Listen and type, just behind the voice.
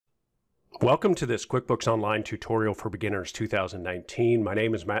Welcome to this QuickBooks Online tutorial for beginners 2019. My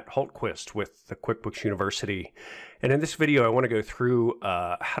name is Matt Hultquist with the QuickBooks University. And in this video, I want to go through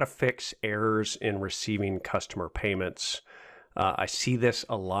how to fix errors in receiving customer payments. I see this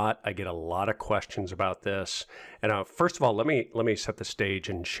a lot. I get a lot of questions about this. And first of all, let me set the stage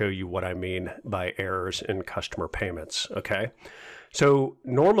and show you what I mean by errors in customer payments, okay? So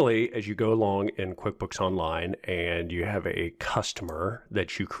normally, as you go along in QuickBooks Online and you have a customer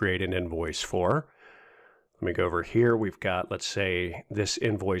that you create an invoice for, let me go over here. We've got, let's say, this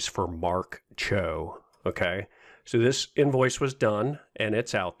invoice for Mark Cho, okay? So this invoice was done and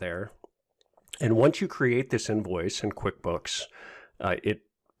it's out there. And once you create this invoice in QuickBooks, it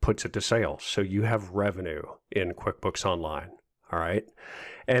puts it to sales. So you have revenue in QuickBooks Online, all right?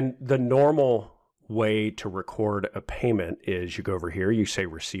 And the normal way to record a payment is you go over here, you say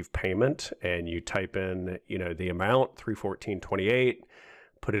receive payment, and you type in, the amount, $314.28,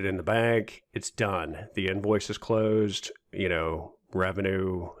 put it in the bank, it's done. The invoice is closed,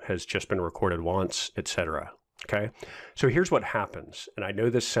 revenue has just been recorded once, etc. Okay, so here's what happens, and I know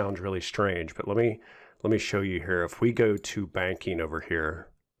this sounds really strange, but let me show you here. If we go to banking over here,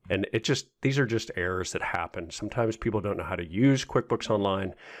 and these are just errors that happen. Sometimes people don't know how to use QuickBooks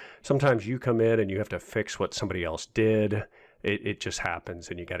Online. Sometimes you come in and you have to fix what somebody else did. It just happens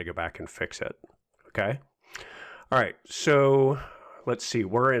and you got to go back and fix it. Okay. All right. So let's see.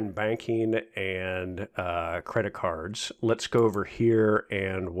 We're in banking and credit cards. Let's go over here.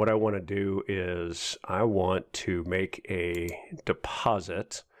 And what I want to do is I want to make a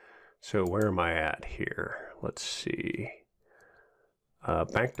deposit. So where am I at here? Let's see.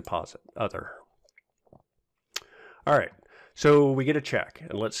 Bank deposit, other. All right, so we get a check,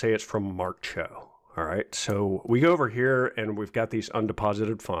 and let's say it's from Mark Cho. All right, so we go over here, and we've got these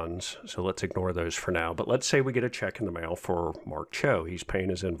undeposited funds, so let's ignore those for now. But let's say we get a check in the mail for Mark Cho. He's paying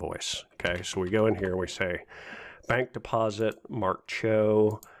his invoice, okay? So we go in here, and we say, bank deposit, Mark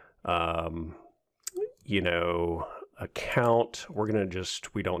Cho, account. We're going to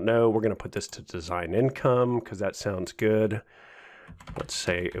we don't know. We're going to put this to design income, because that sounds good. Let's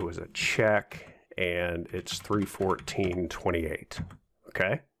say it was a check and it's $314.28.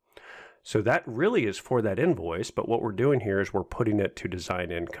 Okay. So that really is for that invoice, but what we're doing here is we're putting it to design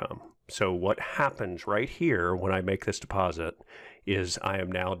income. So what happens right here when I make this deposit is I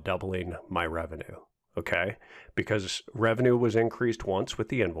am now doubling my revenue. Okay. Because revenue was increased once with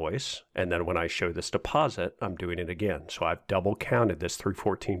the invoice. And then when I show this deposit, I'm doing it again. So I've double counted this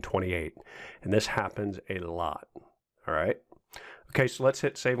 $314.28, and this happens a lot. All right. Okay, so let's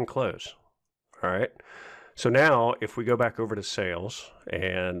hit save and close. All right. So now if we go back over to sales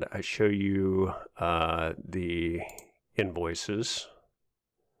and I show you the invoices.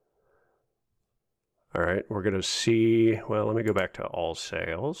 All right, we're going to see, well, let me go back to all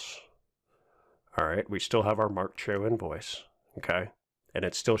sales. All right, we still have our Mark Cho invoice. Okay, and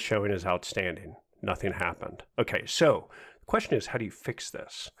it's still showing as outstanding. Nothing happened. Okay, so the question is, how do you fix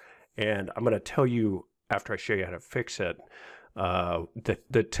this? And I'm going to tell you after I show you how to fix it,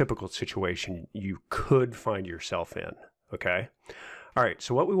 the typical situation you could find yourself in, okay? All right,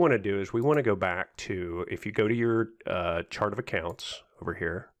 so what we want to do is we want to go back to, if you go to your chart of accounts over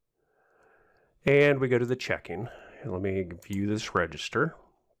here, and we go to the checking, and let me view this register.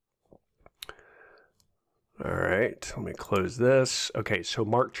 All right, let me close this. Okay, so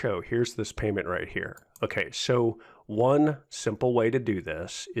Mark Cho, here's this payment right here. Okay, so one simple way to do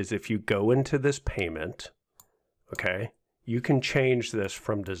this is if you go into this payment, okay, you can change this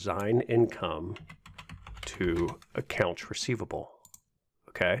from design income to accounts receivable,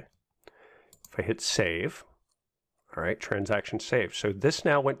 okay? If I hit save, all right, transaction saved. So this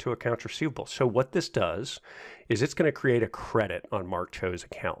now went to accounts receivable. So what this does is it's going to create a credit on Mark Cho's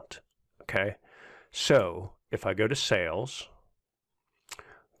account, okay? So if I go to sales,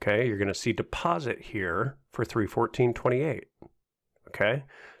 okay, you're going to see deposit here for $314.28. Okay,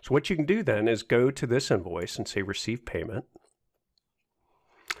 so what you can do then is go to this invoice and say receive payment.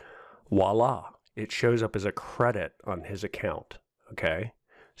 Voila, it shows up as a credit on his account. Okay,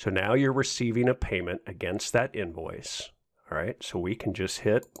 so now you're receiving a payment against that invoice. All right, so we can just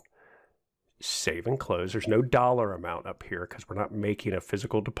hit save and close. There's no dollar amount up here because we're not making a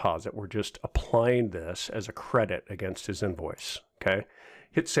physical deposit. We're just applying this as a credit against his invoice. Okay,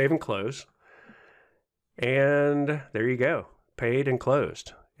 hit save and close. And there you go. Paid and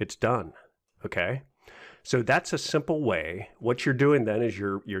closed. It's done. Okay. So that's a simple way. What you're doing then is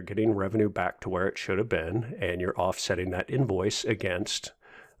you're getting revenue back to where it should have been, and you're offsetting that invoice against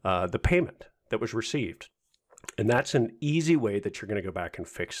the payment that was received. And that's an easy way that you're going to go back and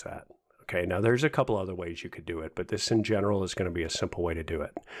fix that. Okay, now there's a couple other ways you could do it, but this in general is going to be a simple way to do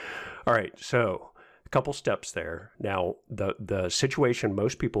it. All right, so a couple steps there. Now, the situation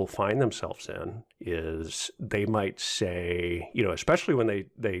most people find themselves in is they might say, especially when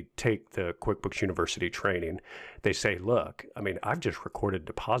they take the QuickBooks University training, they say, look, I mean, I've just recorded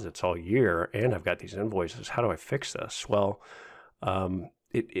deposits all year and I've got these invoices. How do I fix this? Well,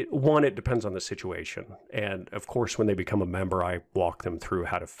 it depends on the situation. And of course, when they become a member, I walk them through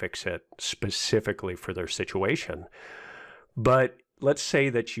how to fix it specifically for their situation. But let's say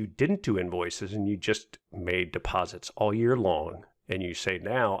that you didn't do invoices and you just made deposits all year long. And you say,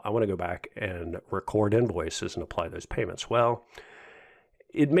 now I want to go back and record invoices and apply those payments. Well,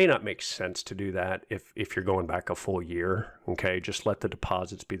 it may not make sense to do that if you're going back a full year, okay? Just let the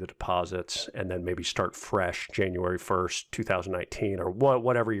deposits be the deposits and then maybe start fresh January 1st, 2019 or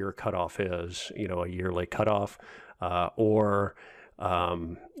whatever your cutoff is, a yearly cutoff. If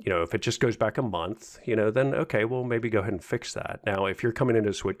it just goes back a month, then okay, well, maybe go ahead and fix that. Now, if you're coming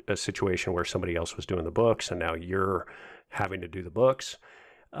into a situation where somebody else was doing the books and now you're having to do the books,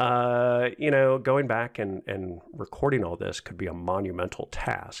 going back and recording all this could be a monumental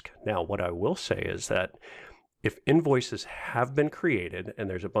task. Now, what I will say is that if invoices have been created and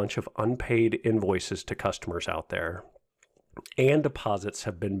there's a bunch of unpaid invoices to customers out there and deposits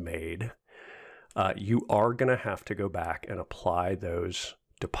have been made, you are going to have to go back and apply those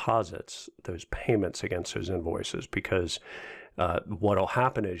deposits, those payments against those invoices, because what'll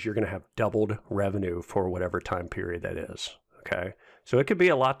happen is you're going to have doubled revenue for whatever time period that is. Okay. So it could be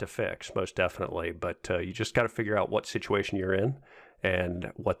a lot to fix, most definitely, but you just got to figure out what situation you're in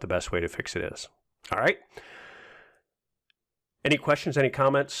and what the best way to fix it is. All right. Any questions, any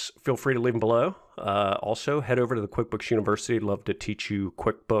comments, feel free to leave them below. Also, head over to the QuickBooks University. Love to teach you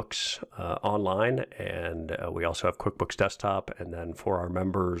QuickBooks online, and we also have QuickBooks Desktop. And then for our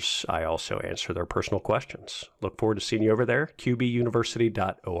members, I also answer their personal questions. Look forward to seeing you over there,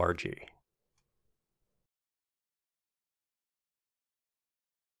 qbuniversity.org.